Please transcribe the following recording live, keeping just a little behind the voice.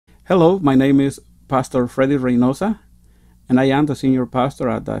Hello, my name is Pastor Fredy Reinosa, and I am the senior pastor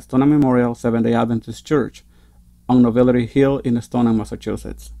at the Stoneham Memorial Seventh-day Adventist Church on Novelty Hill in Stoneham,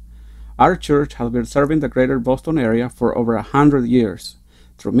 Massachusetts. Our church has been serving the greater Boston area for over 100 years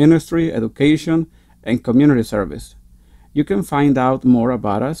through ministry, education, and community service. You can find out more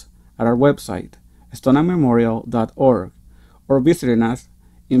about us at our website, stonehammemorial.org, or visiting us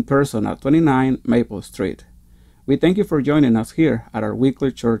in person at 29 Maple Street. We thank you for joining us here at our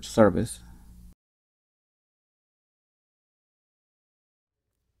weekly church service.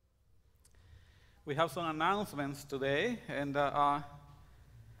 We have some announcements today, and I'm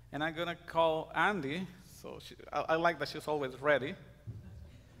gonna call Andy. So I like that she's always ready.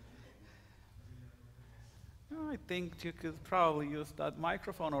 I think you could probably use that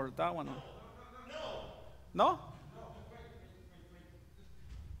microphone or that one. No?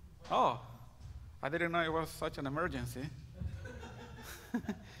 Oh, I didn't know it was such an emergency.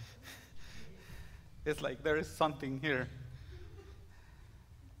 It's like there is something here.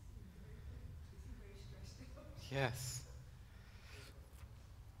 Yes.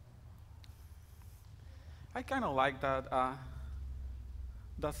 I kind of like that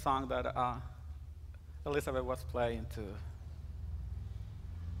song that Elizabeth was playing too.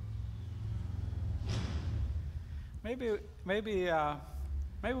 Maybe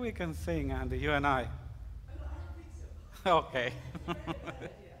we can sing, Andy, you and I. Okay.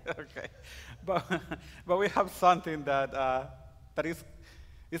 Okay. But we have something that is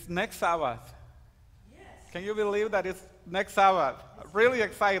next Sabbath. Yes. Can you believe that it's next Sabbath? Really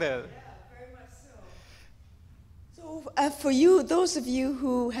excited. Yeah, very much so. So for you, those of you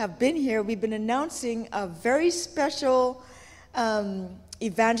who have been here, we've been announcing a very special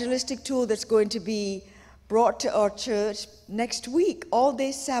evangelistic tool that's going to be brought to our church next week, all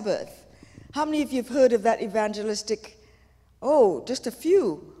day Sabbath. How many of you have heard of that evangelistic? Oh, just a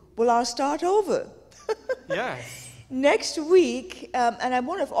few. Well, I'll start over. Yes. Next week, and I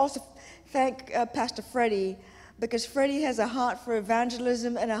want to also thank Pastor Fredy, because Fredy has a heart for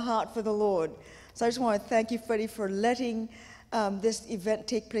evangelism and a heart for the Lord. So I just want to thank you, Fredy, for letting this event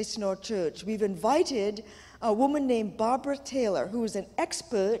take place in our church. We've invited a woman named Barbara Taylor, who is an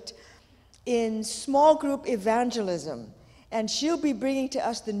expert in small group evangelism. And she'll be bringing to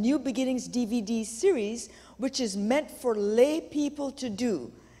us the New Beginnings DVD series, which is meant for lay people to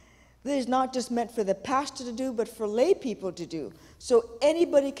do. This is not just meant for the pastor to do, but for lay people to do. So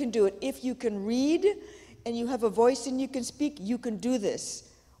anybody can do it. If you can read and you have a voice and you can speak, you can do this.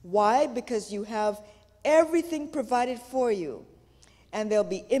 Why? Because you have everything provided for you. And there'll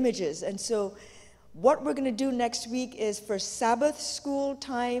be images. And so what we're going to do next week is for Sabbath school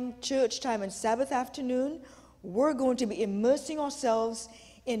time, church time, and Sabbath afternoon, we're going to be immersing ourselves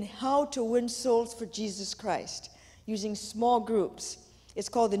in how to win souls for Jesus Christ using small groups. It's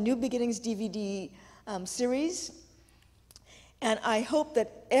called the New Beginnings DVD series. And I hope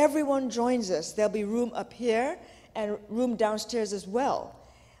that everyone joins us. There'll be room up here and room downstairs as well.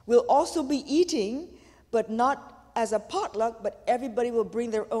 We'll also be eating, but not as a potluck, but everybody will bring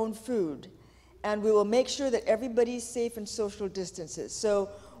their own food. And we will make sure that everybody's safe and social distances. So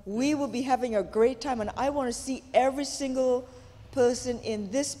we will be having a great time, and I want to see every single person in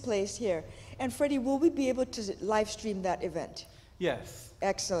this place here. And Freddie, will we be able to live stream that event? Yes.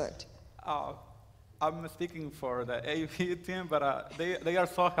 Excellent. I'm speaking for the AV team, but they are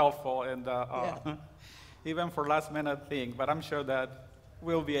so helpful, and even for last minute thing, but I'm sure that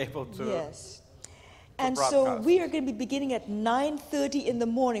we'll be able to. Yes. And so we are going to be beginning at 9:30 in the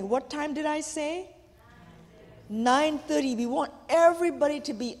morning. What time did I say? 9:30. We want everybody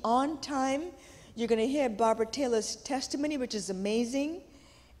to be on time. You're going to hear Barbara Taylor's testimony, which is amazing.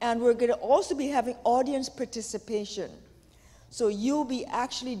 And we're going to also be having audience participation. So you'll be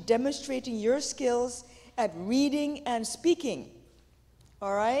actually demonstrating your skills at reading and speaking.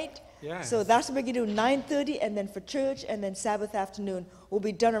 All right? Yes. So that's what we're going to do, 9:30, and then for church, and then Sabbath afternoon. We'll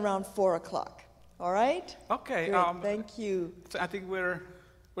be done around 4 o'clock. All right? Okay. Great. Thank you. So I think we're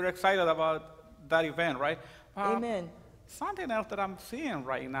excited about that event, right? Amen. Something else that I'm seeing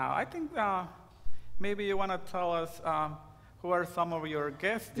right now. I think maybe you want to tell us who are some of your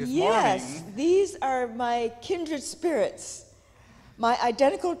guests this morning. Yes, these are my kindred spirits. My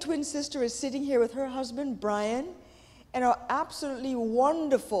identical twin sister is sitting here with her husband, Brian, and our absolutely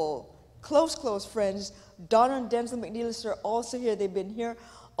wonderful, close friends, Donna and Denzel McNeilis, are also here. They've been here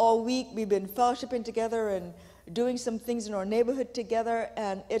all week. We've been fellowshipping together and doing some things in our neighborhood together,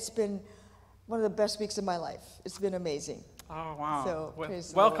 and it's been one of the best weeks of my life. It's been amazing. Oh, wow. So,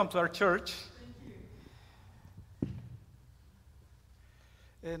 welcome to our church. Thank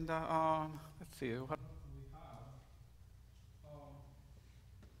you. And let's see. What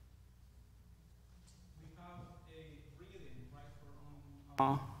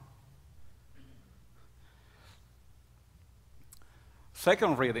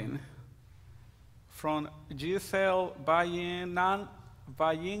second reading from Giselle Bayingana.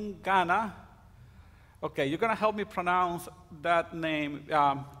 Okay, you're going to help me pronounce that name.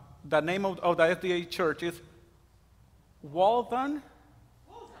 The name of the SDA church is Walden?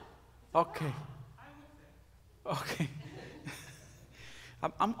 Okay. Okay.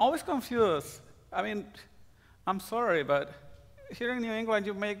 I'm always confused. I mean, I'm sorry, but here in New England,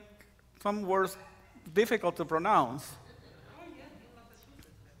 you make some words difficult to pronounce.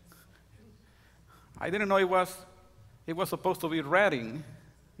 I didn't know it was supposed to be reading,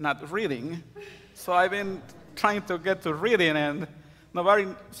 not reading. So I've been trying to get to reading, and nobody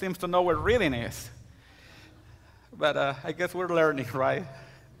seems to know what reading is. But I guess we're learning, right?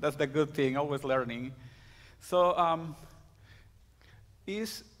 That's the good thing, always learning. So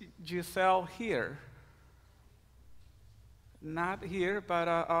is Giselle here? Not here,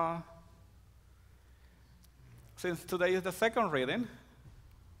 but since today is the second reading,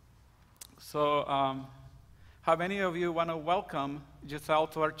 so how many of you want to welcome Giselle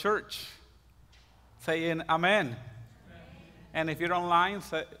to our church? Saying amen. Amen. And if you're online,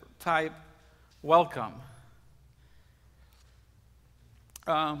 type welcome.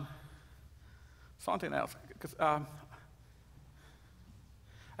 Something else, because I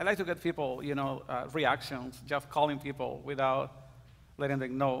like to get people, reactions, just calling people without letting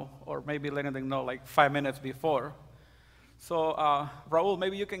them know, or maybe letting them know like 5 minutes before. So, Raul,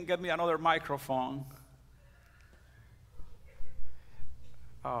 maybe you can get me another microphone.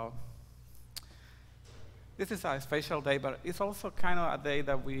 This is a special day, but it's also kind of a day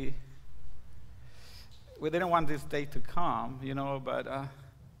that we didn't want this day to come, but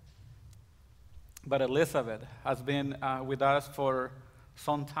Elizabeth has been with us for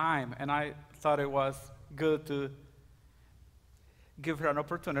some time, and I thought it was good to give her an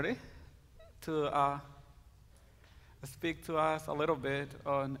opportunity to speak to us a little bit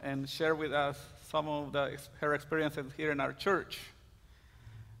and share with us some of her experiences here in our church.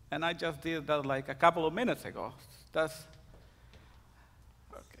 And I just did that like a couple of minutes ago. That's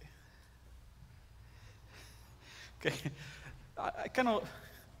okay. Okay, I kind of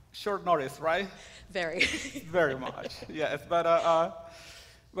short notice, right? Very. Very much, yes. But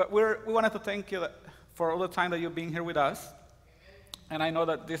we wanted to thank you for all the time that you've been here with us. And I know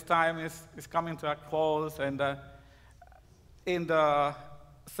that this time is coming to a close. And in the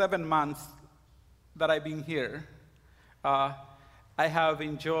 7 months that I've been here, I have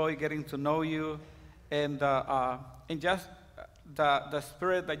enjoyed getting to know you, and just the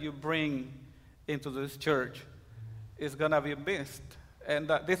spirit that you bring into this church is going to be missed. And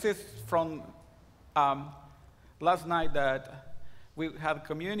this is from last night that we had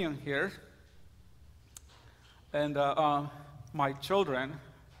communion here, and my children,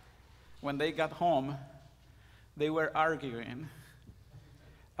 when they got home, they were arguing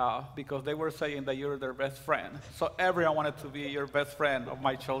because they were saying that you're their best friend. So everyone wanted to be your best friend of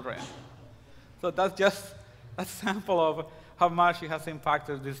my children. So that's just a sample of how much it has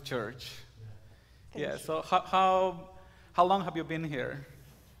impacted this church. Yeah, so how long have you been here?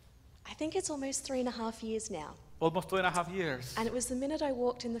 I think it's almost 3.5 years now. Almost 2.5 years. And it was the minute I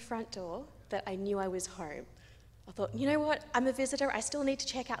walked in the front door that I knew I was home. I thought, you know what, I'm a visitor, I still need to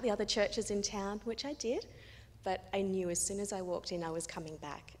check out the other churches in town, which I did. But I knew as soon as I walked in, I was coming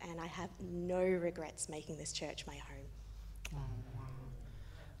back, and I have no regrets making this church my home. Oh, wow.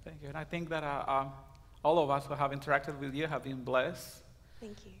 Thank you. And I think that all of us who have interacted with you have been blessed.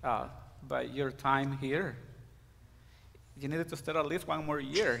 Thank you. By your time here. You needed to stay at least 1 more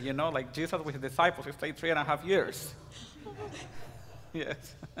year, like Jesus with his disciples, he stayed 3.5 years.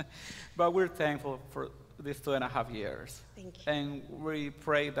 Yes. But we're thankful for these 2.5 years. Thank you. And we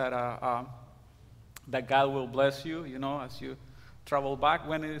pray that that God will bless you, as you travel back.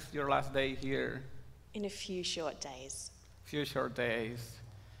 When is your last day here? In a few short days. Few short days.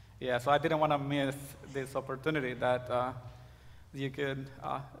 Yeah, so I didn't want to miss this opportunity that you could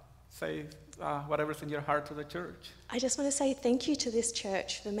say whatever's in your heart to the church. I just want to say thank you to this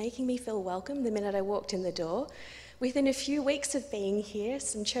church for making me feel welcome the minute I walked in the door. Within a few weeks of being here,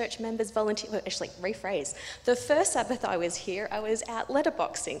 some church members volunteered. Well, actually, rephrase. The first Sabbath I was here, I was out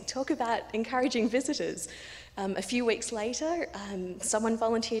letterboxing. Talk about encouraging visitors. A few weeks later, someone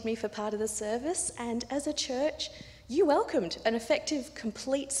volunteered me for part of the service, and as a church, you welcomed an effective,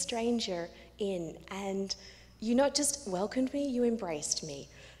 complete stranger in, and you not just welcomed me, you embraced me.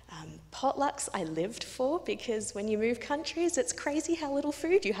 Potlucks I lived for, because when you move countries, it's crazy how little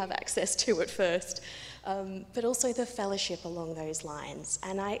food you have access to at first. But also the fellowship along those lines.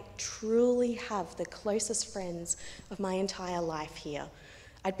 And I truly have the closest friends of my entire life here.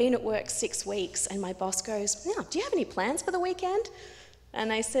 I'd been at work 6 weeks, and my boss goes, "Now, do you have any plans for the weekend?"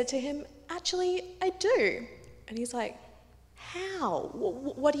 And I said to him, "Actually, I do." And he's like, "How?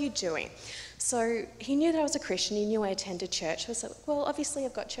 What are you doing?" So he knew that I was a Christian, he knew I attended church. So I said, "Well, obviously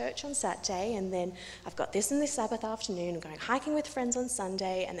I've got church on Saturday, and then I've got this and this Sabbath afternoon, I'm going hiking with friends on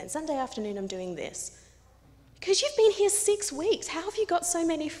Sunday, and then Sunday afternoon I'm doing this." "Because you've been here 6 weeks, how have you got so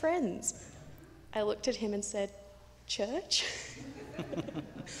many friends?" I looked at him and said, "Church?"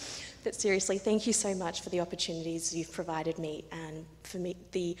 But seriously, thank you so much for the opportunities you've provided me, and for me,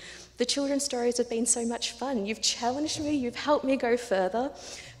 the children's stories have been so much fun. You've challenged me, you've helped me go further.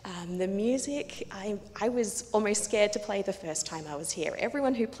 The music, I was almost scared to play the first time I was here.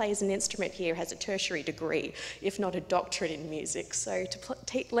 Everyone who plays an instrument here has a tertiary degree, if not a doctorate in music. So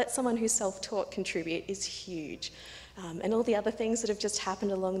to let someone who's self-taught contribute is huge. And all the other things that have just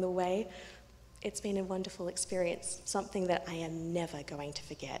happened along the way, it's been a wonderful experience, something that I am never going to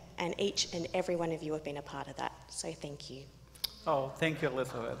forget. And each and every one of you have been a part of that. So thank you. Oh, thank you,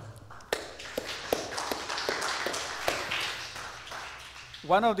 Elizabeth.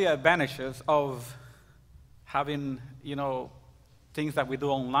 One of the advantages of having, things that we do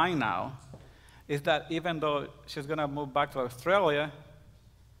online now is that even though she's going to move back to Australia,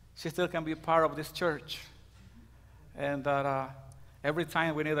 she still can be part of this church. And that every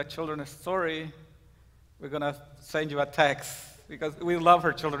time we need a children's story, we're going to send you a text because we love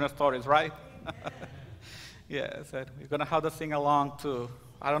her children's stories, right? Yes, and we're going to have to sing along too.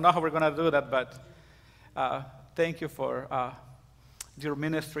 I don't know how we're going to do that, but thank you for your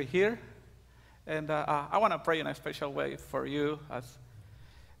ministry here. And I want to pray in a special way for you as,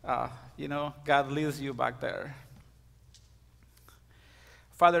 God leads you back there.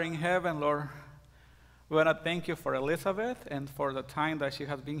 Father in heaven, Lord, we want to thank you for Elizabeth and for the time that she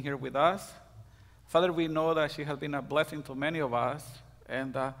has been here with us. Father, we know that she has been a blessing to many of us.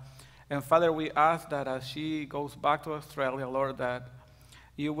 And Father, we ask that as she goes back to Australia, Lord, that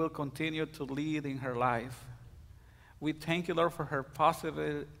you will continue to lead in her life. We thank you, Lord, for her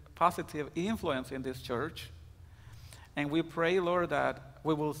positive influence in this church. And we pray, Lord, that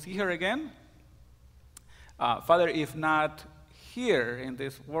we will see her again. Father, if not here in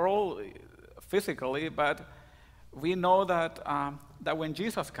this world physically, but we know that, that when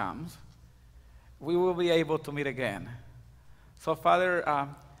Jesus comes, we will be able to meet again. So, Father,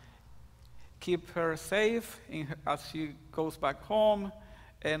 keep her safe as she goes back home.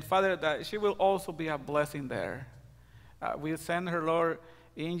 And, Father, that she will also be a blessing there. We send her, Lord,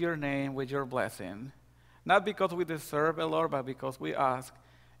 in your name with your blessing. Not because we deserve it, Lord, but because we ask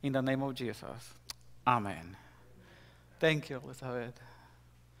in the name of Jesus. Amen. Thank you, Elizabeth.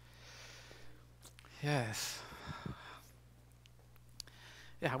 Yes.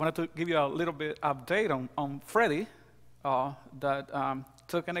 Yeah, I wanted to give you a little bit update on Fredy that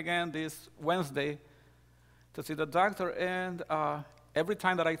took in again this Wednesday to see the doctor, and every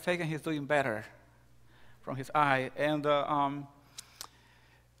time that I take him, he's doing better from his eye. And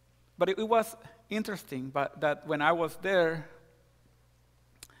but it was interesting, but that when I was there,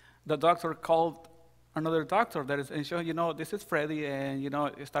 the doctor called another doctor that is, and showed, this is Fredy, and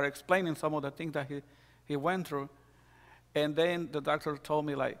he started explaining some of the things that he went through. And then the doctor told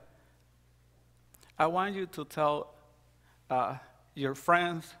me, like, I want you to tell your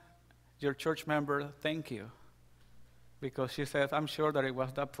friends, your church member, thank you. Because she says, I'm sure that it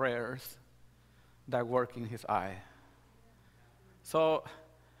was the prayers that worked in his eye. So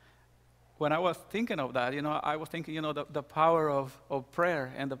when I was thinking of that, I was thinking, the power of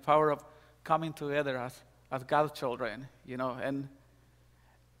prayer and the power of coming together as God's children, and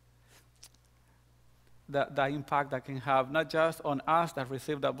the impact that can have not just on us that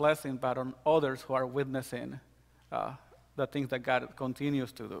receive the blessing, but on others who are witnessing the things that God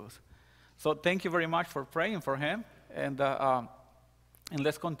continues to do. So thank you very much for praying for him, and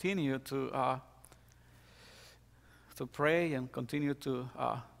let's continue to pray and continue to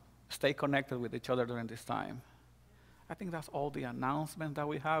stay connected with each other during this time. I think that's all the announcement that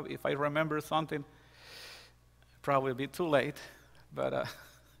we have. If I remember something, probably be too late, but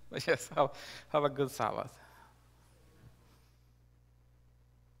yes, have a good Sabbath.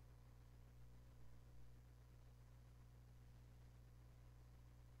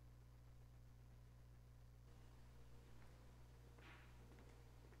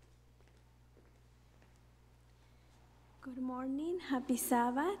 Good morning, happy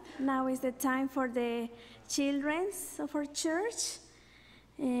Sabbath. Now is the time for the children of our church.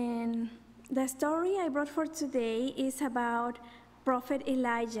 And the story I brought for today is about Prophet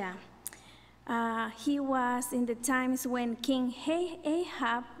Elijah. He was in the times when King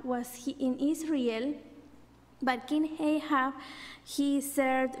Ahab was in Israel, But King Ahab, he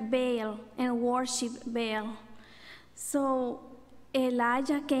served Baal and worshiped Baal. So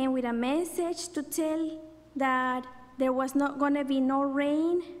Elijah came with a message to tell that there was not going to be no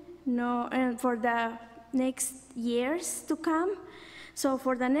rain for the next years to come. So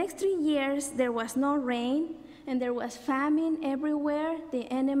for the next 3 years, there was no rain, and there was famine everywhere. The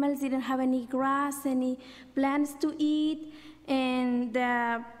animals didn't have any grass, any plants to eat, and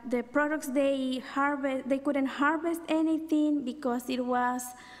the products they couldn't harvest anything because it was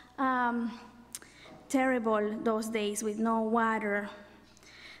terrible those days with no water.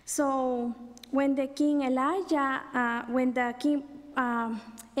 So when the king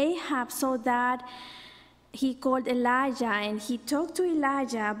Ahab saw that, he called Elijah and he talked to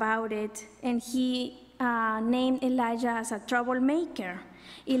Elijah about it, and he named Elijah as a troublemaker.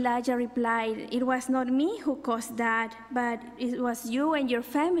 Elijah replied, "It was not me who caused that, but it was you and your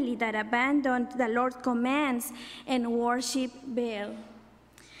family that abandoned the Lord's commands and worshiped Baal."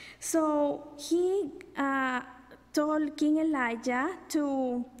 So he told King Elijah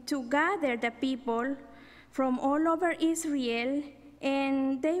to gather the people from all over Israel,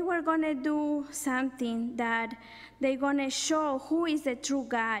 and they were going to do something that they're going to show who is the true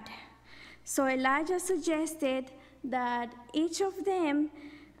God. So Elijah suggested that each of them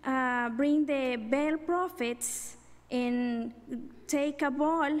bring the Baal prophets and take a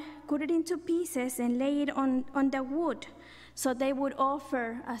ball, cut it into pieces, and lay it on the wood. So they would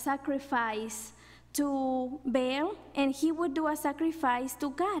offer a sacrifice to Baal, and he would do a sacrifice to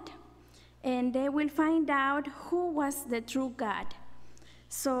God. And they will find out who was the true God.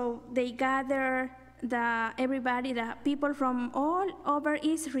 So they gather the people from all over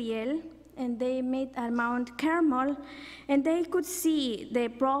Israel, and they met at Mount Carmel, and they could see the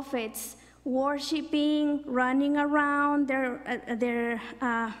prophets worshiping, running around their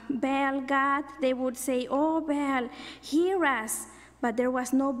Baal god. They would say, "Oh, Baal, hear us." But there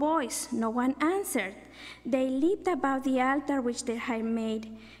was no voice, no one answered. They leaped about the altar which they had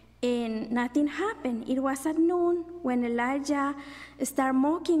made, and nothing happened. It was at noon when Elijah started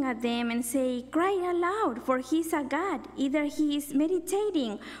mocking at them and say, "Cry aloud, for he's a god. Either he is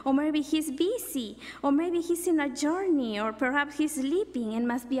meditating, or maybe he's busy, or maybe he's in a journey, or perhaps he's sleeping and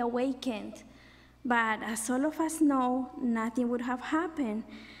must be awakened." But as all of us know, nothing would have happened,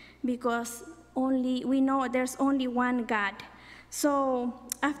 because we know there's only one God. So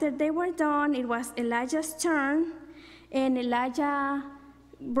after they were done, it was Elijah's turn, and Elijah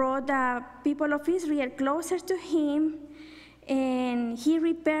brought the people of Israel closer to him, and he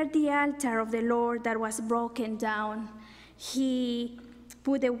repaired the altar of the Lord that was broken down. He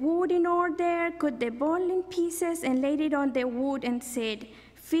put the wood in order, cut the ball in pieces, and laid it on the wood and said,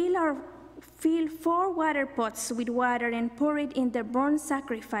 Fill 4 water pots with water and pour it in the burnt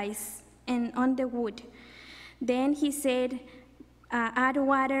sacrifice and on the wood. Then he said, add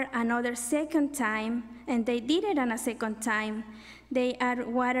water another second time, and they did it on a second time. They add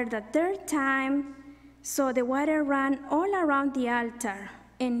water the third time, so the water ran all around the altar,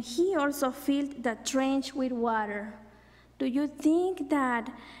 and he also filled the trench with water. Do you think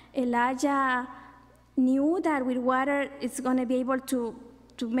that Elijah knew that with water it's going to be able to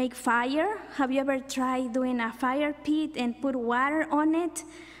make fire? Have you ever tried doing a fire pit and put water on it?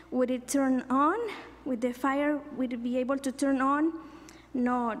 Would it turn on? Would the fire be able to turn on?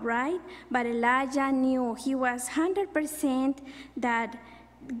 No, right? But Elijah knew, he was 100% that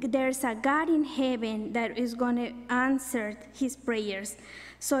there's a God in heaven that is going to answer his prayers.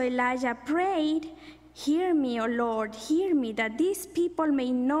 So Elijah prayed, "Hear me, O Lord, hear me, that these people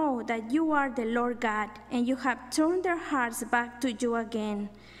may know that you are the Lord God, and you have turned their hearts back to you again."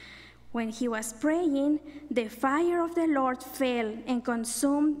 When he was praying, the fire of the Lord fell and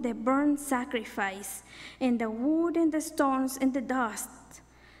consumed the burnt sacrifice, and the wood and the stones and the dust.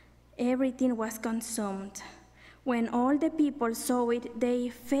 Everything was consumed. When all the people saw it, they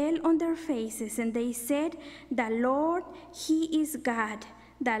fell on their faces, and they said, "The Lord, He is God.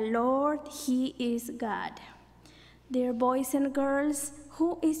 The Lord, He is God." Dear boys and girls,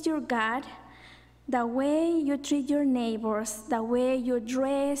 who is your God? The way you treat your neighbors, the way you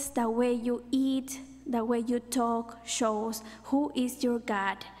dress, the way you eat, the way you talk shows who is your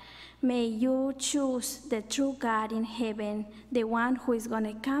God. May you choose the true God in heaven, the one who is going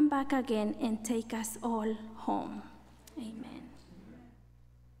to come back again and take us all home. Amen.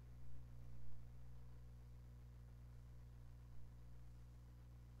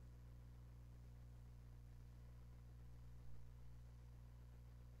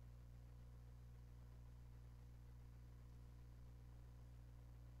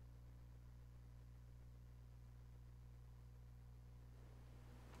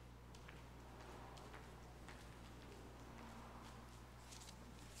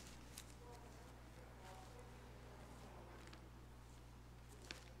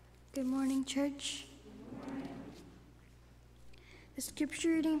 Good morning, church. The scripture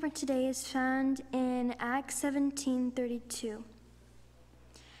reading for today is found in Acts 17:32.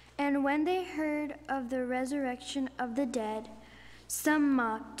 And when they heard of the resurrection of the dead, some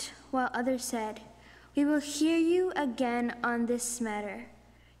mocked, while others said, "We will hear you again on this matter."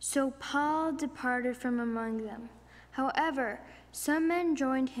 So Paul departed from among them. However, some men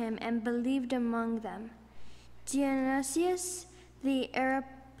joined him and believed among them Dionysius the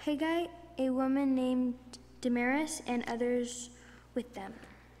Areopagite, a woman named Damaris, and others with them.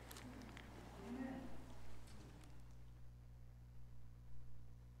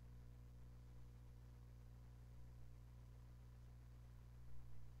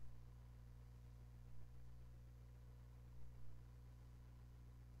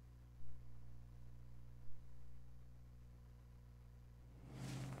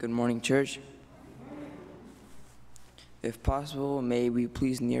 Good morning, church. If possible, may we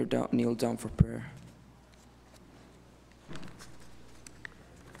please kneel down for prayer.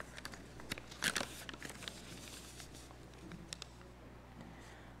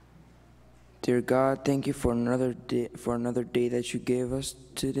 Dear God, thank you for another day that you gave us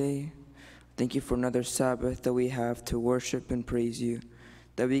today. Thank you for another Sabbath that we have to worship and praise you,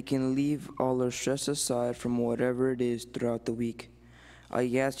 that we can leave all our stress aside from whatever it is throughout the week. I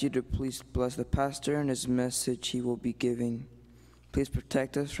ask you to please bless the pastor and his message he will be giving. Please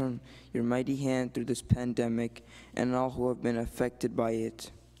protect us from your mighty hand through this pandemic and all who have been affected by it.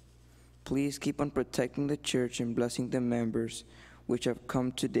 Please keep on protecting the church and blessing the members which have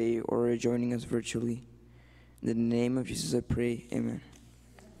come today or are joining us virtually. In the name of Jesus I pray, amen.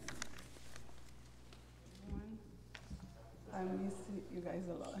 I miss you guys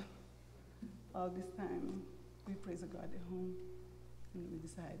a lot. All this time, we praise God at home, and we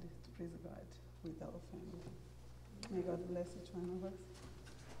decided to praise God with our family. May God bless each one of us,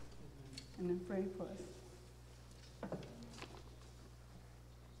 and then pray for us.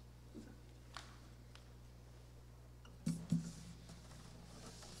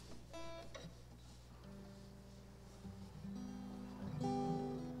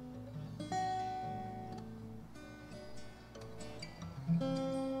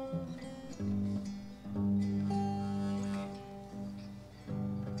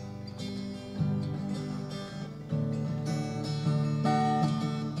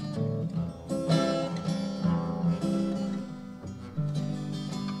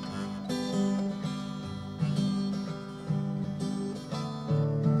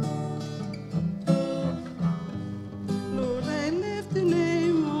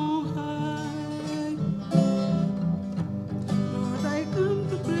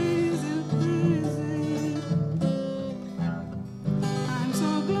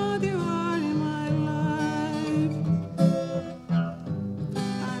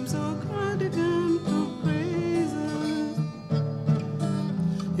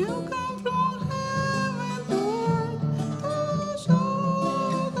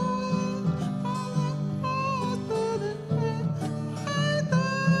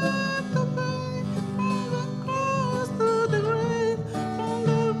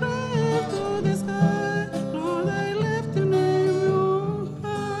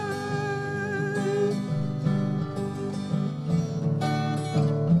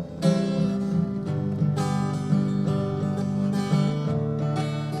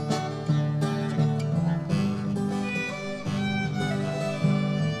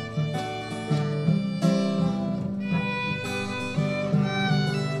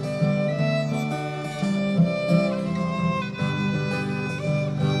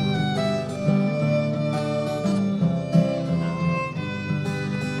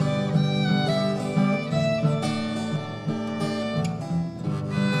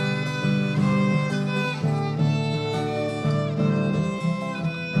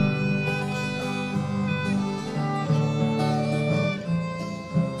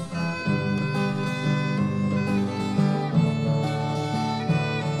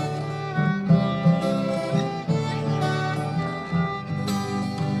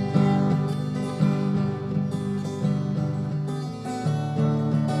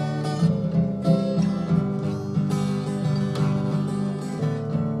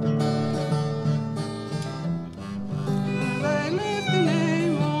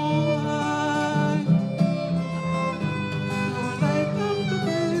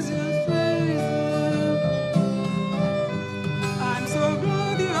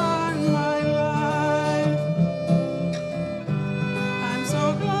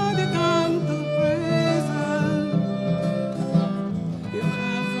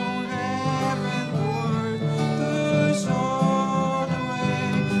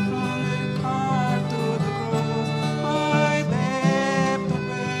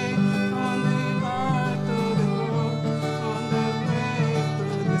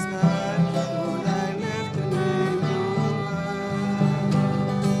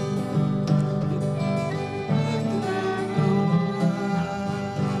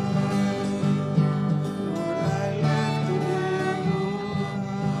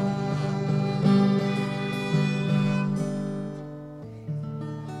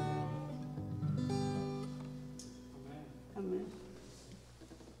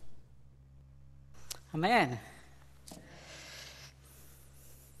 Amen.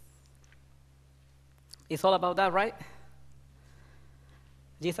 It's all about that, right?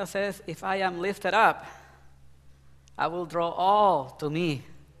 Jesus says, if I am lifted up, I will draw all to me.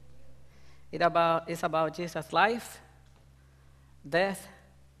 It's about Jesus' life, death,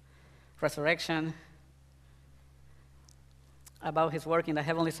 resurrection, about his work in the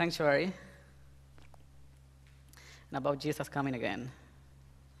heavenly sanctuary, and about Jesus coming again.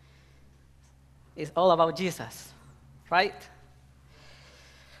 It's all about Jesus, right?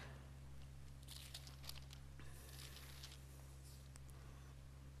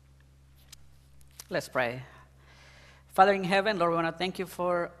 Let's pray. Father in heaven, Lord, we want to thank you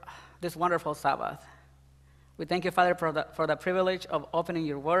for this wonderful Sabbath. We thank you, Father, for the privilege of opening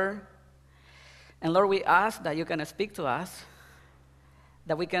your word. And Lord, we ask that you can speak to us,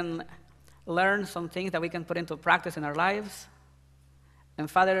 that we can learn some things that we can put into practice in our lives. And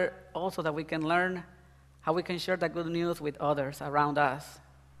Father, also that we can learn how we can share the good news with others around us.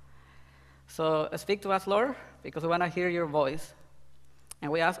 So speak to us, Lord, because we want to hear your voice.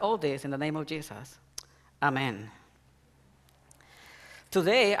 And we ask all this in the name of Jesus. Amen.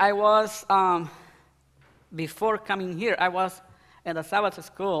 Today, I was, before coming here, I was in the Sabbath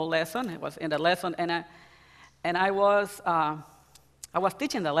school lesson. I was in the lesson, and I was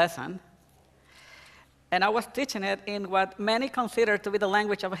teaching the lesson. And I was teaching it in what many consider to be the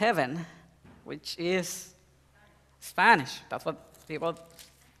language of heaven, which is Spanish. That's what people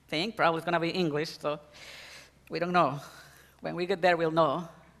think. Probably it's going to be English, so we don't know. When we get there, we'll know.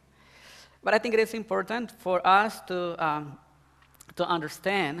 But I think it is important for us to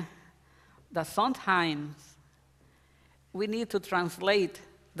understand that sometimes we need to translate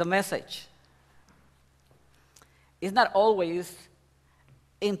the message. It's not always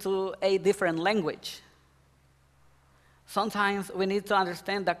into a different language. Sometimes we need to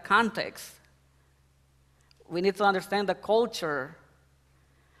understand the context. We need to understand the culture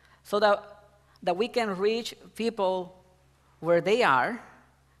so that we can reach people where they are,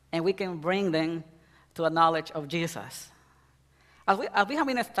 and we can bring them to a knowledge of Jesus. As we have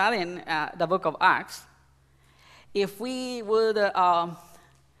been studying the book of Acts, if we would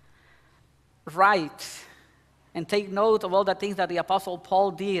write and take note of all the things that the Apostle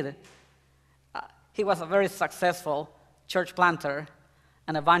Paul did, he was a very successful church planter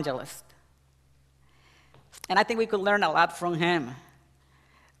and evangelist. And I think we could learn a lot from him,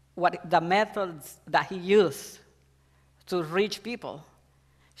 what the methods that he used to reach people,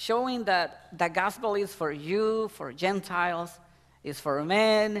 showing that the gospel is for you, for Gentiles, is for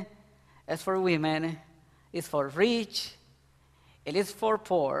men, is for women, is for rich, it is for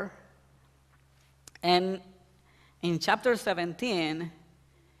poor. And in chapter 17,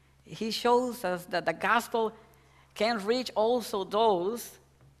 he shows us that the gospel can reach also those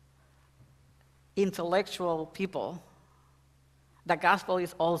intellectual people. The gospel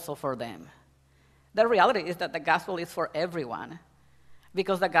is also for them. The reality is that the gospel is for everyone,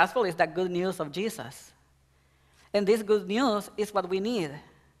 because the gospel is the good news of Jesus. And this good news is what we need,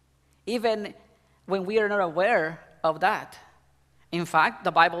 even when we are not aware of that. In fact,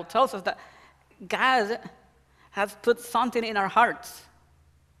 the Bible tells us that God has put something in our hearts.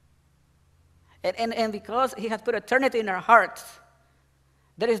 And because he has put eternity in our hearts,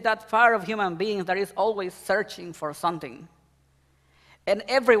 there is that part of human beings that is always searching for something. And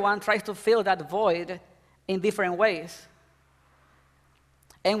everyone tries to fill that void in different ways.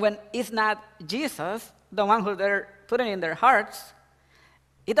 And when it's not Jesus, the one who they're putting in their hearts,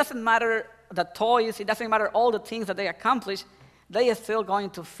 it doesn't matter the toys, it doesn't matter all the things that they accomplish, they are still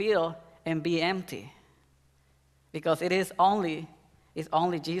going to feel and be empty. Because it's only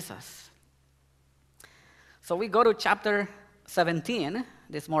Jesus. So we go to chapter 17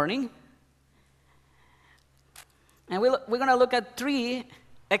 this morning. And we're going to look at 3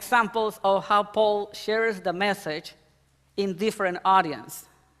 examples of how Paul shares the message in different audiences.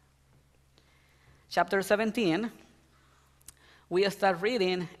 Chapter 17, we start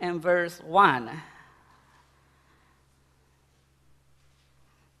reading in verse 1.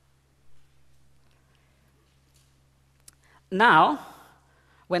 Now,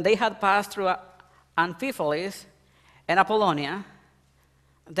 when they had passed through Amphipolis and Apollonia,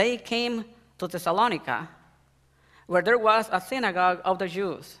 they came to Thessalonica, where there was a synagogue of the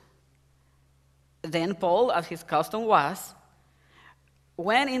Jews. Then Paul, as his custom was,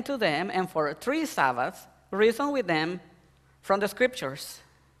 went into them and for 3 Sabbaths reasoned with them from the Scriptures,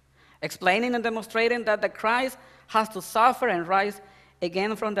 explaining and demonstrating that the Christ has to suffer and rise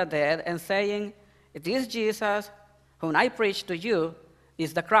again from the dead, and saying, "This Jesus, whom I preach to you,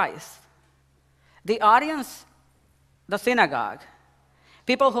 is the Christ." The audience, the synagogue,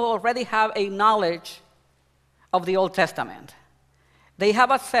 People who already have a knowledge of the Old Testament. They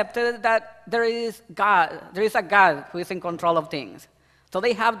have accepted that there is a God who is in control of things. So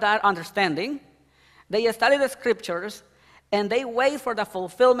they have that understanding. They study the scriptures, and they wait for the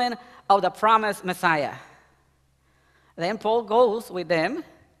fulfillment of the promised Messiah. Then Paul goes with them,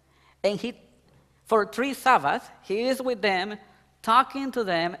 and for 3 Sabbaths, he is with them, talking to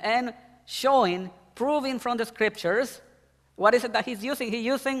them, and proving from the scriptures. What is it that he's using? He's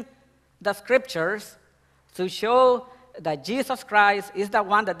using the scriptures to show that Jesus Christ is the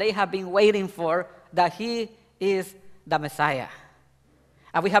one that they have been waiting for, that he is the Messiah.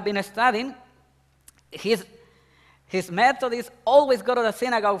 And we have been studying, his method is always go to the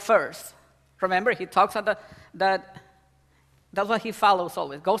synagogue first. Remember, he talks about that's what he follows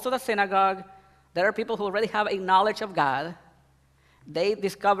always. Goes to the synagogue. There are people who already have a knowledge of God. They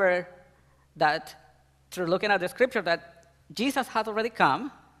discover that through looking at the scripture that Jesus has already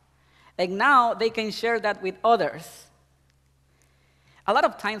come, and now they can share that with others. A lot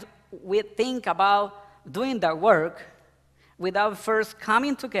of times we think about doing the work without first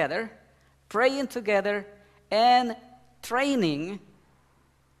coming together, praying together, and training.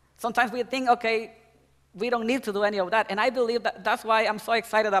 Sometimes we think, okay, we don't need to do any of that. And I believe that's why I'm so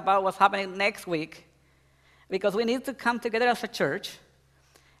excited about what's happening next week, because we need to come together as a church.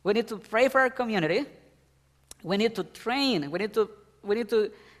 We need to pray for our community. We need to train. We need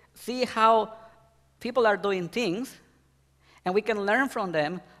to see how people are doing things, and we can learn from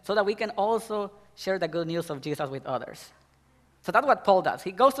them so that we can also share the good news of Jesus with others. So that's what Paul does.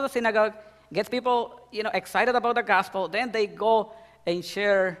 He goes to the synagogue, gets people excited about the gospel, then they go and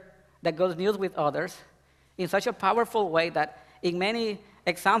share the good news with others in such a powerful way that in many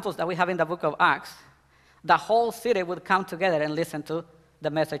examples that we have in the book of Acts, the whole city would come together and listen to the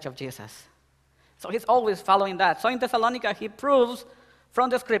message of Jesus. So he's always following that. So in Thessalonica, he proves from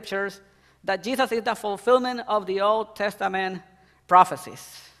the scriptures that Jesus is the fulfillment of the Old Testament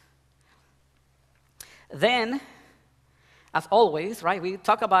prophecies. Then, as always, right, we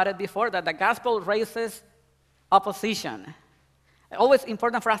talked about it before, that the gospel raises opposition. Always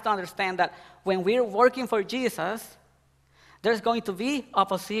important for us to understand that when we're working for Jesus, there's going to be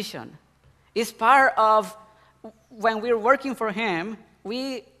opposition. It's part of when we're working for him,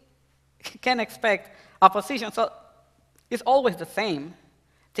 we can expect opposition. So it's always the same.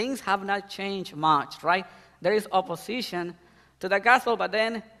 Things have not changed much, right? There is opposition to the gospel, but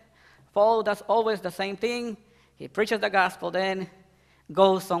then Paul does always the same thing. He preaches the gospel, then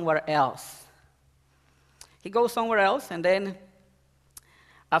goes somewhere else. He goes somewhere else, and then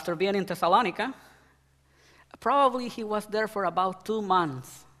after being in Thessalonica, probably he was there for about 2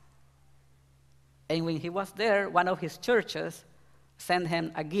 months. And when he was there, one of his churches sent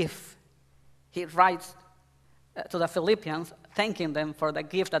him a gift. He writes to the Philippians, thanking them for the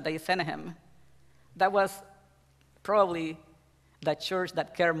gift that they sent him. That was probably the church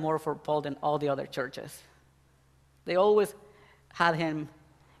that cared more for Paul than all the other churches. They always had him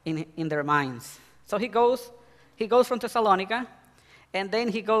in their minds. So he goes from Thessalonica, and then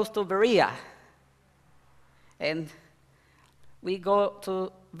he goes to Berea. And we go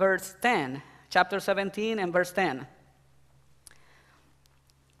to verse 10, chapter 17 and verse 10.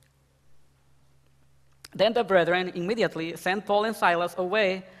 Then the brethren immediately sent Paul and Silas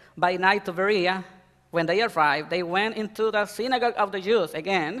away by night to Berea. When they arrived, they went into the synagogue of the Jews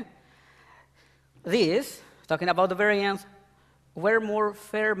again. These, talking about the Bereans, were more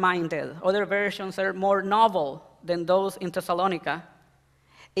fair-minded. Other versions are more noble than those in Thessalonica,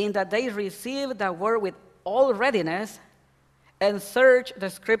 in that they received the word with all readiness and searched the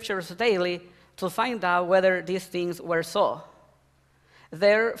scriptures daily to find out whether these things were so.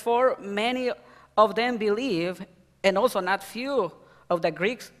 Therefore, many of them believed, and also not few of the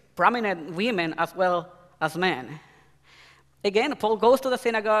Greeks, prominent women as well as men. Again, Paul goes to the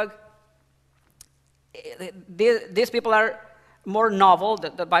synagogue. These people are more novel,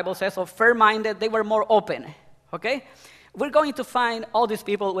 the Bible says, so fair-minded. They were more open, okay? We're going to find all these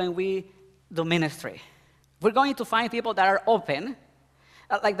people when we do ministry. We're going to find people that are open,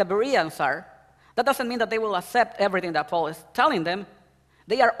 like the Bereans are. That doesn't mean that they will accept everything that Paul is telling them.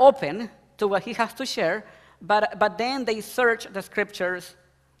 They are open to what he has to share, but then they search the scriptures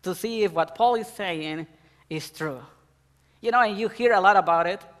to see if what Paul is saying is true. And you hear a lot about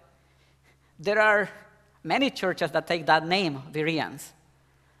it. There are many churches that take that name, Bereans,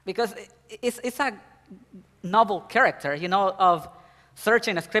 because it's a noble character, of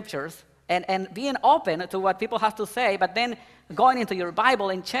searching the scriptures and being open to what people have to say, but then going into your Bible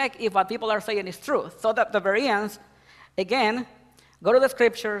and check if what people are saying is true. So that the Bereans, again, go to the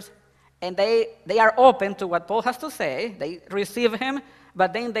scriptures, and they are open to what Paul has to say. They receive him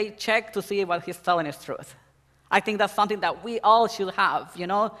but then they check to see what he's telling is truth. I think that's something that we all should have,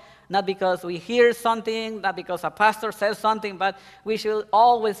 not because we hear something, not because a pastor says something, but we should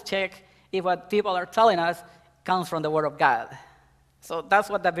always check if what people are telling us comes from the Word of God. So that's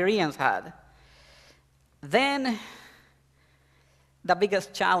what the Bereans had. Then, the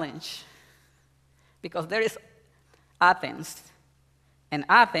biggest challenge, because there is Athens, and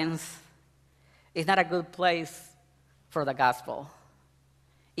Athens is not a good place for the gospel.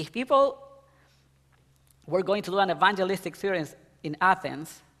 If people were going to do an evangelistic experience in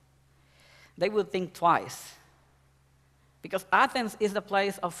Athens, they would think twice. Because Athens is the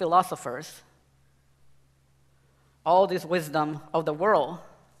place of philosophers, all this wisdom of the world.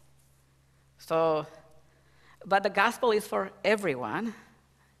 But the gospel is for everyone.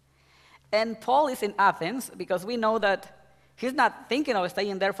 And Paul is in Athens because we know that he's not thinking of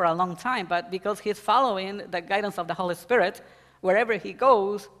staying there for a long time, but because he's following the guidance of the Holy Spirit, wherever he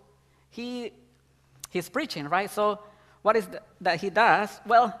goes, he's preaching, right? So what is that he does?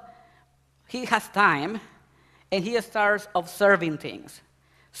 Well, he has time, and he starts observing things.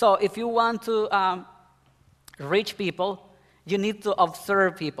 So if you want to reach people, you need to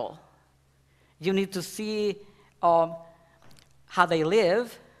observe people. You need to see how they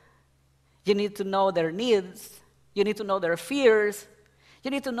live. You need to know their needs. You need to know their fears.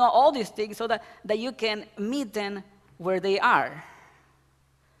 You need to know all these things so that you can meet them where they are.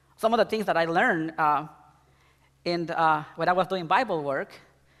 Some of the things that I learned when I was doing Bible work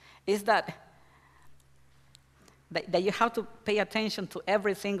is that you have to pay attention to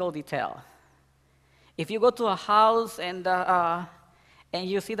every single detail. If you go to a house and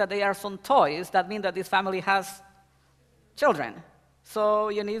you see that there are some toys, that means that this family has children. So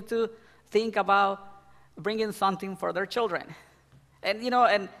you need to think about bringing something for their children. And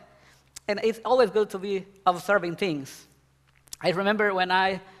it's always good to be observing things. I remember when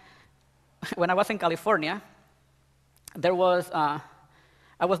I was in California,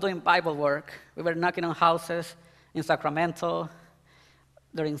 I was doing Bible work. We were knocking on houses in Sacramento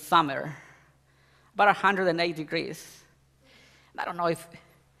during summer, about 108 degrees. I don't know if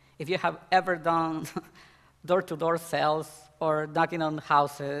you have ever done door-to-door sales or knocking on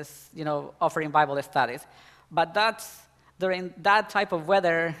houses, offering Bible studies. But during that type of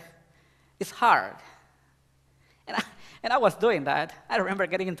weather, it's hard. And I was doing that. I remember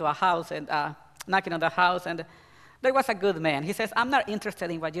getting into a house and knocking on the house, and there was a good man. He says, "I'm not interested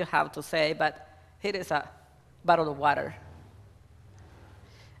in what you have to say, but here is a bottle of water."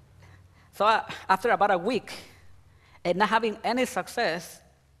 So after about a week, and not having any success,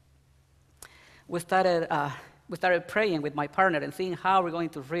 we started praying with my partner and seeing how we're going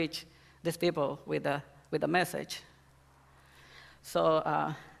to reach these people with the message.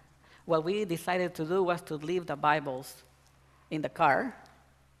 So what we decided to do was to leave the Bibles in the car,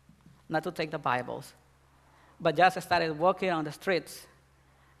 not to take the Bibles, but just started walking on the streets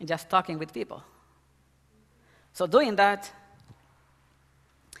and just talking with people. So doing that,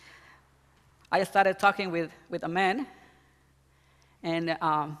 I started talking with a man, and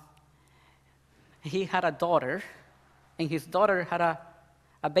he had a daughter, and his daughter had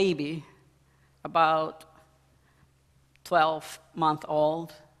a baby about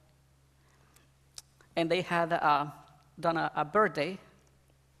 12-month-old, and they had done a birthday.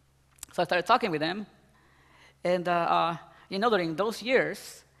 So I started talking with them, and during those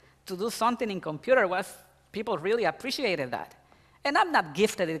years, to do something in computer people really appreciated that. And I'm not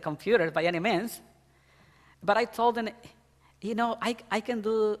gifted in computers by any means, but I told them, I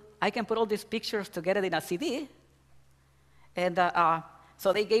can put all these pictures together in a CD. And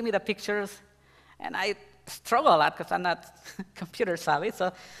so they gave me the pictures, and I struggle a lot because I'm not computer savvy.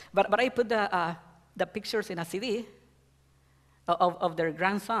 But I put the pictures in a CD of their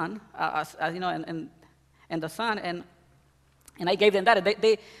grandson, and the son, and I gave them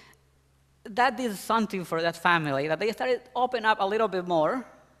that. That did something for that family, that they started opening up a little bit more.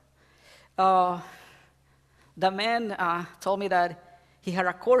 The man told me that he had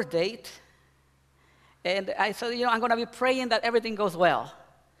a court date, and I said, I'm going to be praying that everything goes well.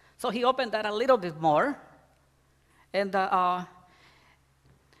 So he opened that a little bit more, and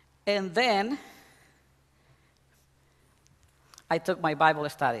then I took my Bible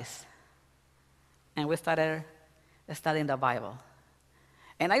studies, and we started studying the Bible.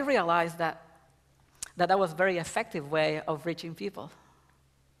 And I realized that was a very effective way of reaching people.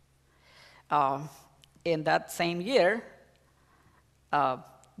 In that same year,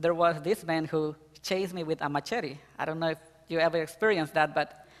 there was this man who chased me with a machete. I don't know if you ever experienced that,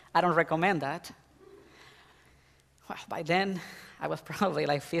 but I don't recommend that. Well, by then, I was probably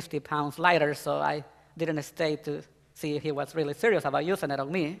like 50 pounds lighter, so I didn't stay to see if he was really serious about using it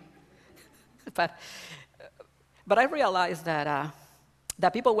on me. But I realized that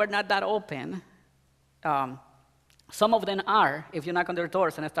people were not that open. Some of them are, if you knock on their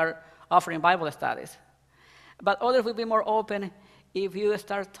doors and start offering Bible studies. But others will be more open if you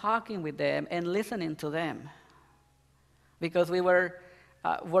start talking with them and listening to them. Because we were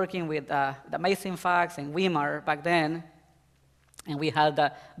working with the Amazing Facts and Weimar back then, and we had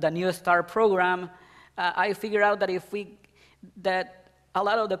the New Star program. I figured out that a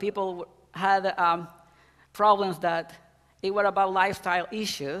lot of the people had problems that it were about lifestyle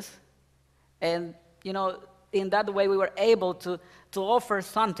issues, and in that way we were able to offer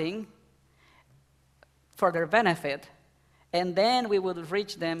something for their benefit, and then we would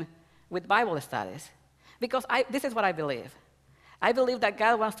reach them with Bible studies. Because this is what I believe. I believe that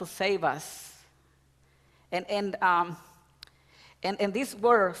God wants to save us. And this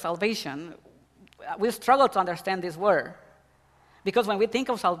word, salvation, we struggle to understand this word. Because when we think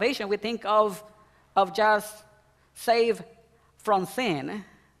of salvation, we think of just save from sin.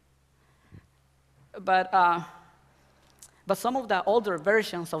 But some of the older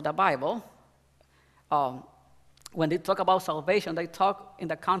versions of the Bible, when they talk about salvation, they talk in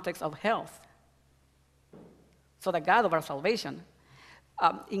the context of health. So the God of our salvation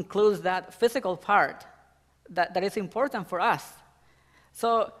includes that physical part that is important for us.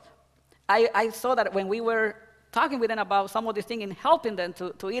 So I saw that when we were talking with them about some of these things and helping them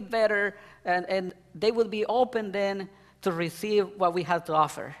to eat better, and they would be open then to receive what we have to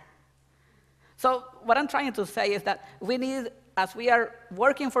offer. So what I'm trying to say is that we need, as we are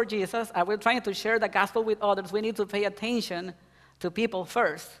working for Jesus, and we're trying to share the gospel with others, we need to pay attention to people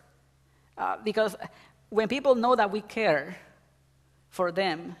first. Because when people know that we care for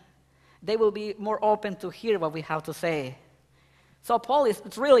them, they will be more open to hear what we have to say. So Paul is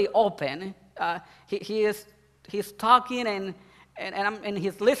really open. He's talking and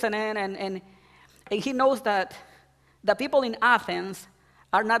he's listening, and he knows that the people in Athens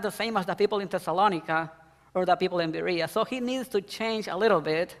are not the same as the people in Thessalonica or the people in Berea. So he needs to change a little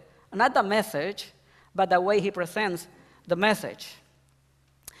bit, not the message, but the way he presents the message.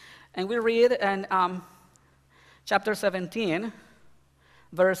 And we read in chapter 17,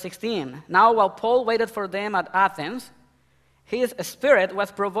 verse 16. Now, while Paul waited for them at Athens, his spirit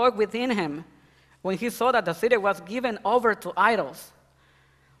was provoked within him when he saw that the city was given over to idols.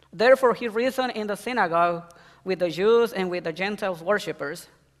 Therefore, he reasoned in the synagogue with the Jews and with the Gentiles worshippers,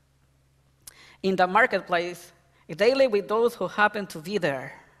 in the marketplace, daily with those who happened to be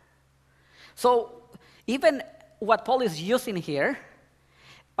there. So, even what Paul is using here,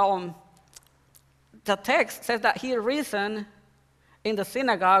 the text says that he reasoned in the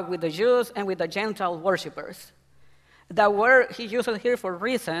synagogue with the Jews and with the Gentile worshippers. The word he uses here for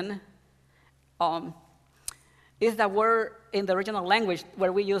reason is the word in the original language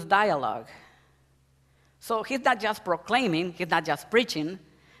where we use dialogue. So he's not just proclaiming, he's not just preaching,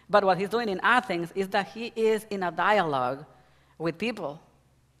 but what he's doing in Athens is that he is in a dialogue with people.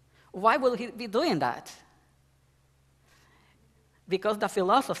 Why will he be doing that? Because the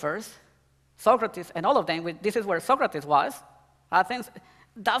philosophers, Socrates and all of them, this is where Socrates was, Athens,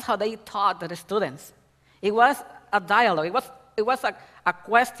 that's how they taught the students. It was a dialogue. It was a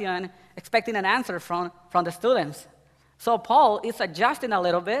question expecting an answer from the students. So Paul is adjusting a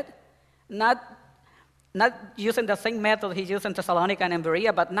little bit, not using the same method he used in Thessalonica and in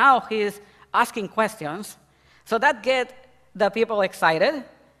Berea, but now he's asking questions. So that gets the people excited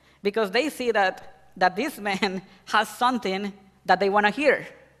because they see that this man has something that they want to hear.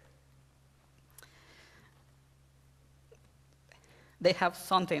 They have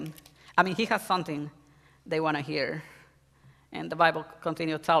something. He has something they want to hear. And the Bible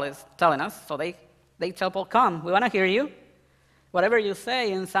continues telling us, so they tell Paul, come, we want to hear you. Whatever you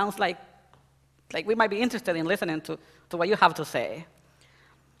say, and sounds like we might be interested in listening to what you have to say.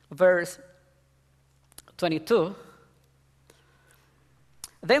 Verse 22.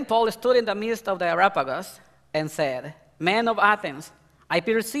 Then Paul stood in the midst of the Areopagus and said, Men of Athens, I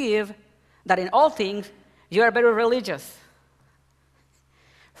perceive that in all things you are very religious.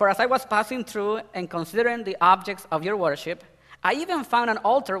 For as I was passing through and considering the objects of your worship, I even found an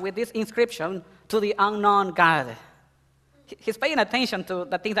altar with this inscription, to the unknown God. He's paying attention to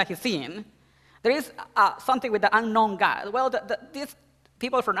the things that he's seeing. There is something with the unknown God. Well, these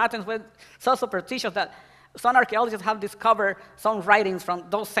people from Athens were so superstitious that some archaeologists have discovered some writings from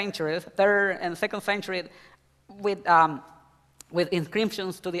those centuries, 3rd and 2nd century, with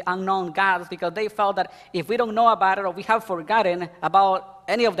inscriptions to the unknown gods, because they felt that if we don't know about it or we have forgotten about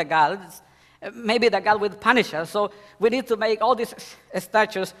any of the gods, maybe the God will punish us. So we need to make all these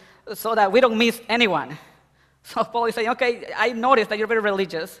statues so that we don't miss anyone. So Paul is saying, okay, I noticed that you're very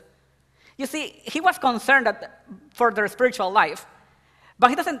religious. You see, he was concerned for their spiritual life. But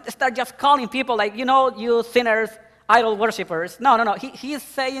he doesn't start just calling people like, you sinners, idol worshippers. No. He is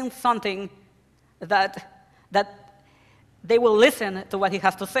saying something that they will listen to what he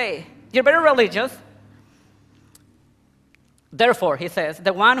has to say. You're very religious. Therefore, he says,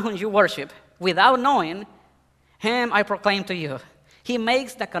 the one whom you worship without knowing, him I proclaim to you. He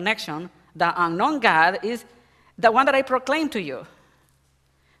makes the connection. The unknown God is the one that I proclaim to you.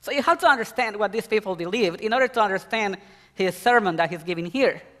 So you have to understand what these people believed in order to understand his sermon that he's giving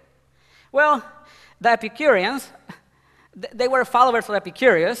here. Well, the Epicureans, they were followers of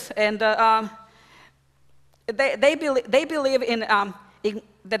Epicurus, and they believe in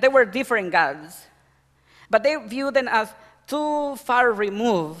that there were different gods, but they viewed them as too far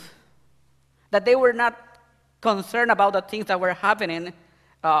removed, that they were not concerned about the things that were happening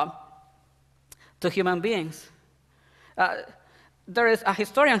to human beings. There is a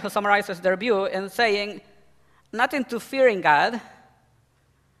historian who summarizes their view in saying, nothing to fear in God,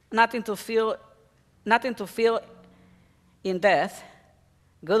 nothing to feel in death,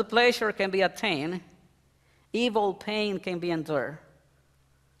 good pleasure can be attained, evil pain can be endured.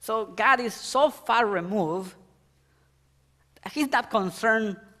 So God is so far removed, he's not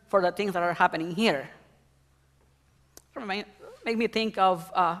concerned for the things that are happening here. Make me think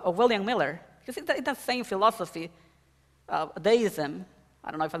of William Miller. Because it's the same philosophy, deism. I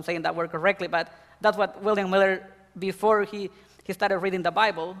don't know if I'm saying that word correctly, but that's what William Miller, before he started reading the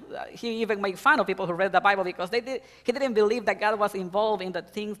Bible, he even made fun of people who read the Bible because he didn't believe that God was involved in the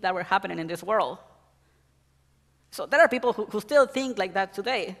things that were happening in this world. So there are people who still think like that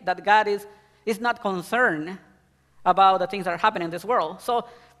today, that God is not concerned about the things that are happening in this world. So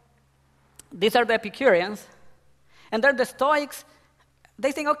these are the Epicureans. And then the Stoics,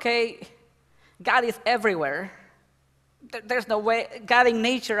 they think, okay, God is everywhere. There's no way, God and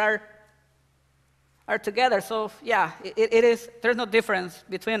nature are together. So yeah, it is, there's no difference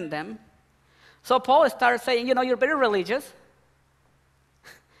between them. So Paul starts saying, you're very religious,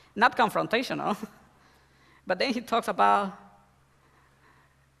 not confrontational. But then he talks about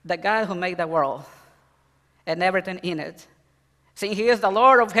the God who made the world and everything in it. Saying he is the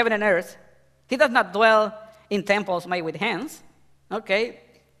Lord of heaven and earth. He does not dwell in temples made with hands. Okay,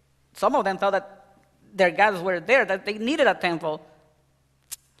 some of them thought that their gods were there, that they needed a temple.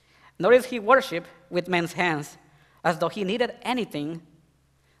 Notice he worshiped with men's hands, as though he needed anything.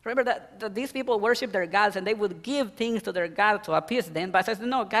 Remember that these people worship their gods, and they would give things to their God to appease them. But it says,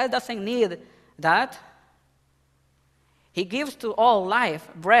 no, God doesn't need that. He gives to all life,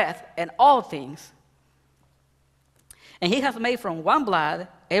 breath, and all things. And he has made from one blood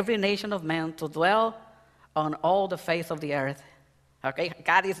every nation of men to dwell on all the face of the earth. Okay,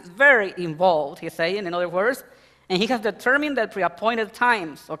 God is very involved, he's saying, in other words, and he has determined the pre-appointed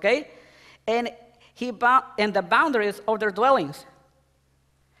times, okay? And and the boundaries of their dwellings,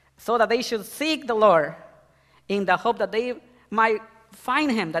 so that they should seek the Lord in the hope that they might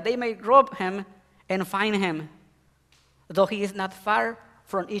find him, that they may rob him and find him, though he is not far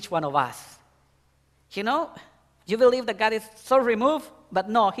from each one of us. You believe that God is so removed, but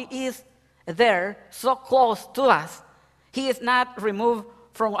no, he is there, so close to us. He is not removed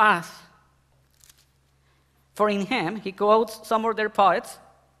from us. For in him, he quotes some of their poets,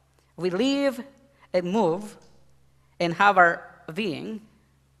 we live and move and have our being.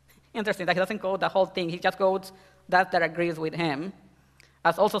 Interesting that he doesn't quote the whole thing, he just quotes that agrees with him.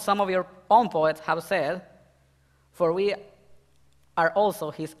 As also some of your own poets have said, for we are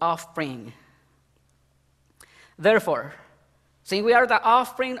also his offspring. Therefore, since we are the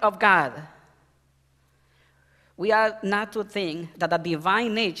offspring of God, we are not to think that the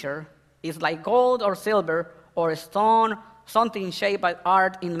divine nature is like gold or silver or stone, something shaped by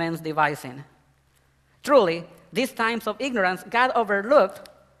art in man's devising. Truly, these times of ignorance God overlooked,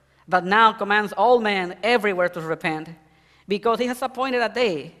 but now commands all men everywhere to repent, because he has appointed a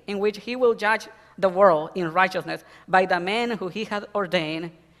day in which he will judge the world in righteousness by the man who he has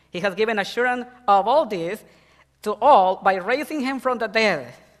ordained. He has given assurance of all this to all by raising him from the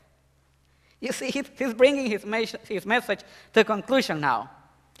dead. You see, he's bringing his message to conclusion now.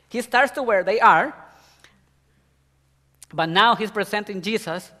 He starts to where they are, but now he's presenting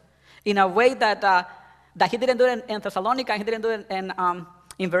Jesus in a way that he didn't do it in Thessalonica, he didn't do it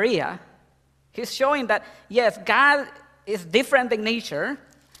in Berea. He's showing that, yes, God is different in nature,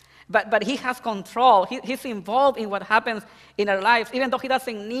 but he has control. He's involved in what happens in our lives. Even though he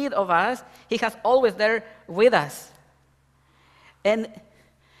doesn't need of us, he has always there with us. And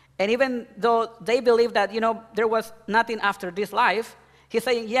even though they believe that, there was nothing after this life, he's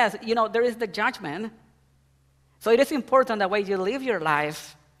saying, yes, there is the judgment, So it is important the way you live your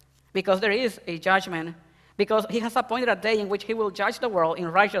life, because there is a judgment, because he has appointed a day in which he will judge the world in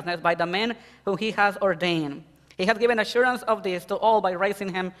righteousness by the men whom he has ordained. He has given assurance of this to all by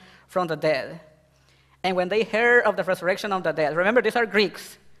raising him from the dead. And when they heard of the resurrection of the dead, remember, these are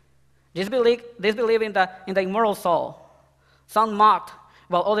Greeks. These believe in the immortal soul. Some mocked,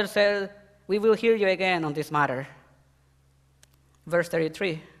 while others said, we will hear you again on this matter. Verse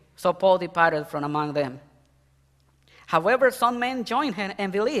 33, so Paul departed from among them. However, some men joined him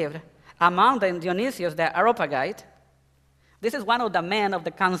and believed, among them Dionysius the Areopagite. This is one of the men of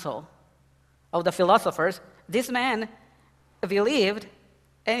the council, of the philosophers. This man believed,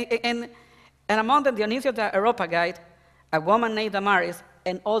 and among them Dionysius the Areopagite, a woman named Damaris,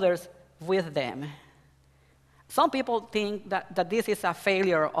 and others with them. Some people think that this is a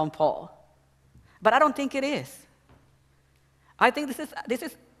failure on Paul, but I don't think it is. I think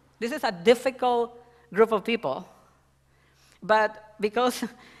this is a difficult group of people, but because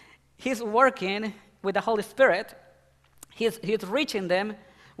he's working with the Holy Spirit, he's reaching them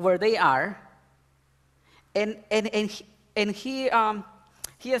where they are, and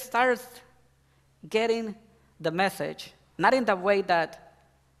he starts getting the message, not in the way that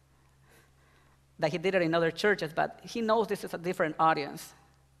he did it in other churches, but he knows this is a different audience.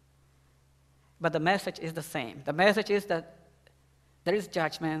 But the message is the same. The message is that there is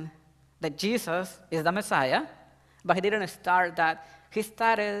judgment, that Jesus is the Messiah, but he didn't start that. He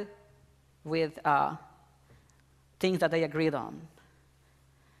started with things that they agreed on.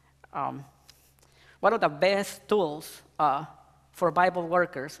 One of the best tools for Bible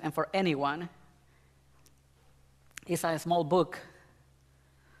workers and for anyone is a small book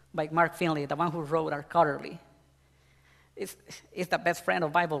by Mark Finley, the one who wrote our quarterly. It's the best friend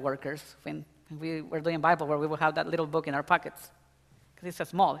of Bible workers. When we were doing Bible work, we would have that little book in our pockets. Because it's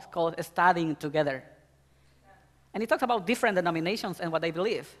small. It's called Studying Together. And it talks about different denominations and what they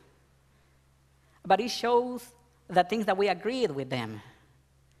believe. But it shows the things that we agreed with them.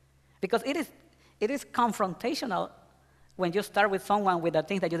 Because it is confrontational when you start with someone with the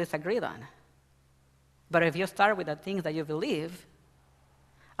things that you disagreed on. But if you start with the things that you believe,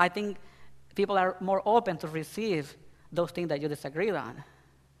 I think people are more open to receive those things that you disagreed on.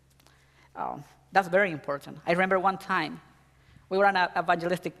 That's very important. I remember one time, we were on an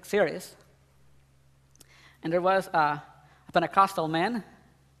evangelistic series, and there was a Pentecostal man,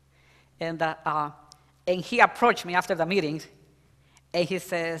 and he approached me after the meeting, and he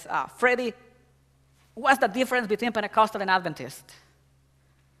says, Fredy, what's the difference between Pentecostal and Adventist?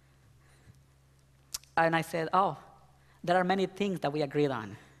 And I said, there are many things that we agreed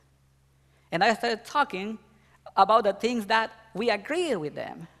on. And I started talking about the things that we agreed with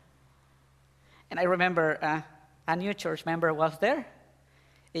them. And I remember a new church member was there,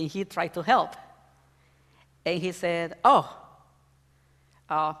 and he tried to help. And he said, I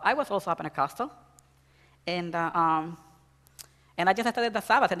was also a Pentecostal, and I just studied the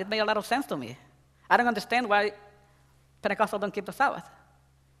Sabbath, and it made a lot of sense to me. I don't understand why Pentecostals don't keep the Sabbath.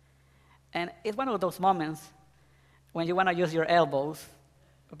 And it's one of those moments when you want to use your elbows,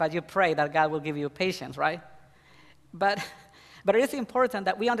 but you pray that God will give you patience, right? But it is important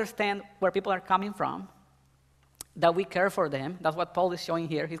that we understand where people are coming from, that we care for them. That's what Paul is showing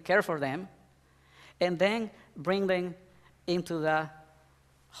here. He cares for them. And then bring them into the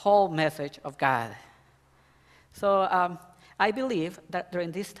whole message of God. So I believe that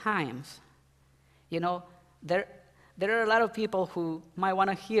during these times, there are a lot of people who might want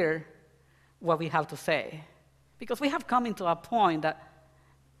to hear what we have to say. Because we have come into a point that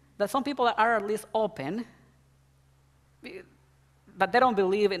some people are at least open, but they don't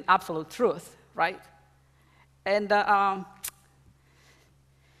believe in absolute truth, right? And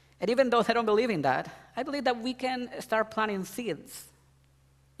even though they don't believe in that, I believe that we can start planting seeds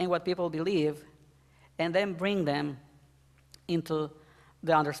in what people believe and then bring them into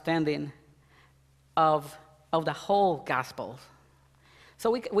the understanding of the whole gospel. So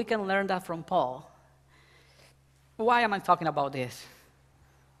we can learn that from Paul. Why am I talking about this?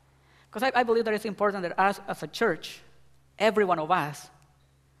 Because I believe that it's important that us as a church, every one of us,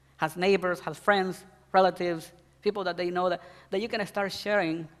 has neighbors, has friends, relatives, people that they know that you can start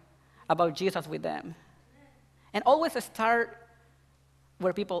sharing about Jesus with them. And always start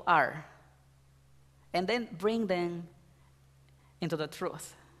where people are. And then bring them into the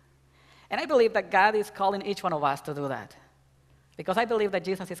truth. And I believe that God is calling each one of us to do that. Because I believe that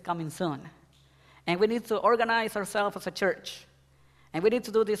Jesus is coming soon. And we need to organize ourselves as a church. And we need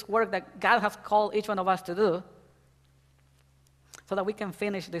to do this work that God has called each one of us to do so that we can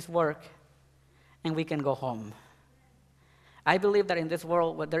finish this work and we can go home. I believe that in this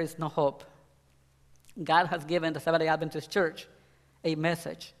world where there is no hope, God has given the Seventh-day Adventist Church a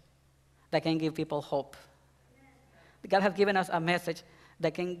message that can give people hope. God has given us a message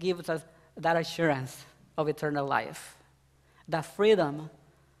that can give us that assurance of eternal life, that freedom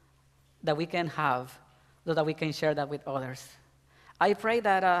that we can have so that we can share that with others. I pray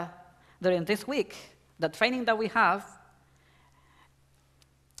that during this week, the training that we have,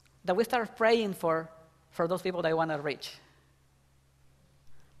 that we start praying for those people that we want to reach.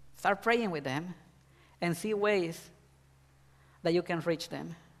 Start praying with them and see ways that you can reach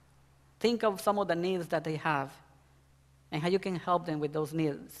them. Think of some of the needs that they have and how you can help them with those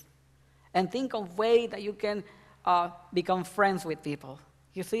needs. And think of ways that you can become friends with people.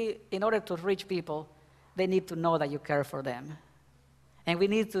 You see, in order to reach people, they need to know that you care for them. And we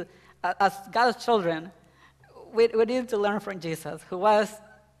need to, as God's children, we need to learn from Jesus, who was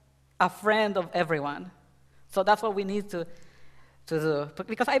a friend of everyone. So that's what we need to do.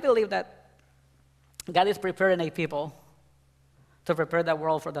 Because I believe that God is preparing a people to prepare the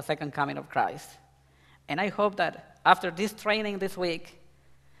world for the second coming of Christ. And I hope that after this training this week,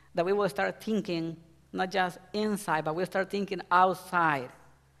 that we will start thinking not just inside, but we'll start thinking outside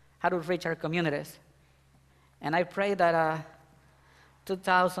how to reach our communities. And I pray that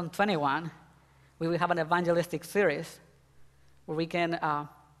 2021, we will have an evangelistic series where we can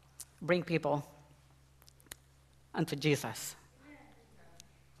bring people unto Jesus.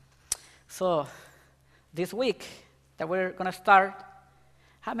 So this week that we're going to start,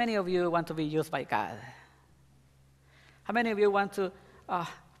 how many of you want to be used by God? How many of you want to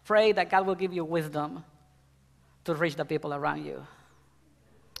pray that God will give you wisdom to reach the people around you?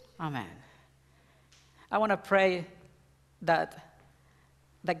 Amen. I want to pray that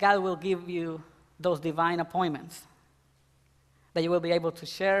God will give you those divine appointments, that you will be able to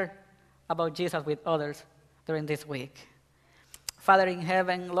share about Jesus with others during this week. Father in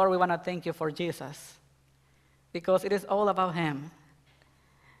heaven, Lord, we want to thank you for Jesus, because it is all about him.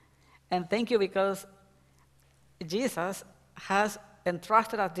 And thank you because Jesus has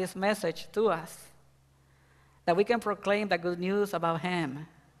entrusted us this message to us, that we can proclaim the good news about him.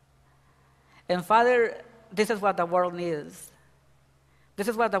 And Father, this is what the world needs. This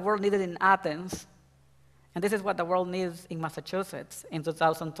is what the world needed in Athens, and this is what the world needs in Massachusetts in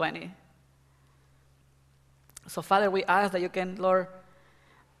 2020. So Father, we ask that you can, Lord,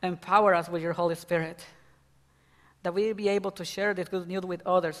 empower us with your Holy Spirit, that we be able to share this good news with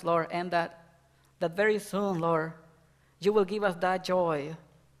others, Lord, and that very soon, Lord, you will give us that joy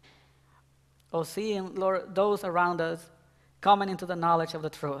of seeing, Lord, those around us coming into the knowledge of the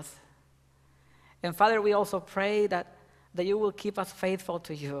truth. And Father, we also pray that you will keep us faithful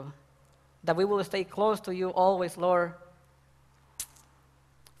to you, that we will stay close to you always, Lord.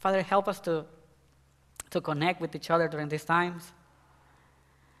 Father, help us to connect with each other during these times.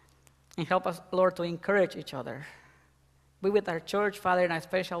 And help us, Lord, to encourage each other. Be with our church, Father, in a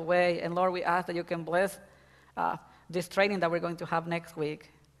special way. And Lord, we ask that you can bless this training that we're going to have next week.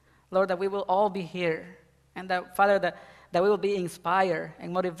 Lord, that we will all be here. And that, Father, that we will be inspired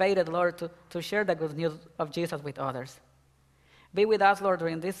and motivated, Lord, to share the good news of Jesus with others. Be with us, Lord,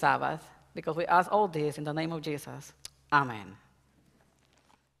 during this Sabbath, because we ask all this in the name of Jesus. Amen.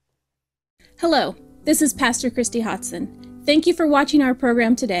 Hello, this is Pastor Christy Hodson. Thank you for watching our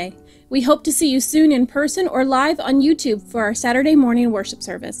program today. We hope to see you soon in person or live on YouTube for our Saturday morning worship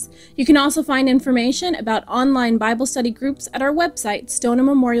service. You can also find information about online Bible study groups at our website,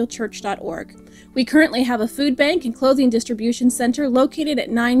 stonehammemorialchurch.org. We currently have a food bank and clothing distribution center located at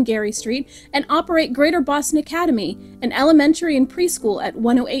 9 Gary Street and operate Greater Boston Academy, an elementary and preschool at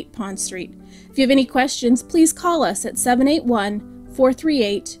 108 Pond Street. If you have any questions, please call us at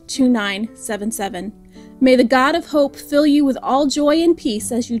 781-438-2977. May the God of hope fill you with all joy and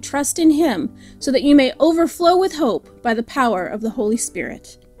peace as you trust in him, so that you may overflow with hope by the power of the Holy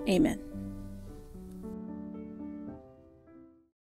Spirit. Amen.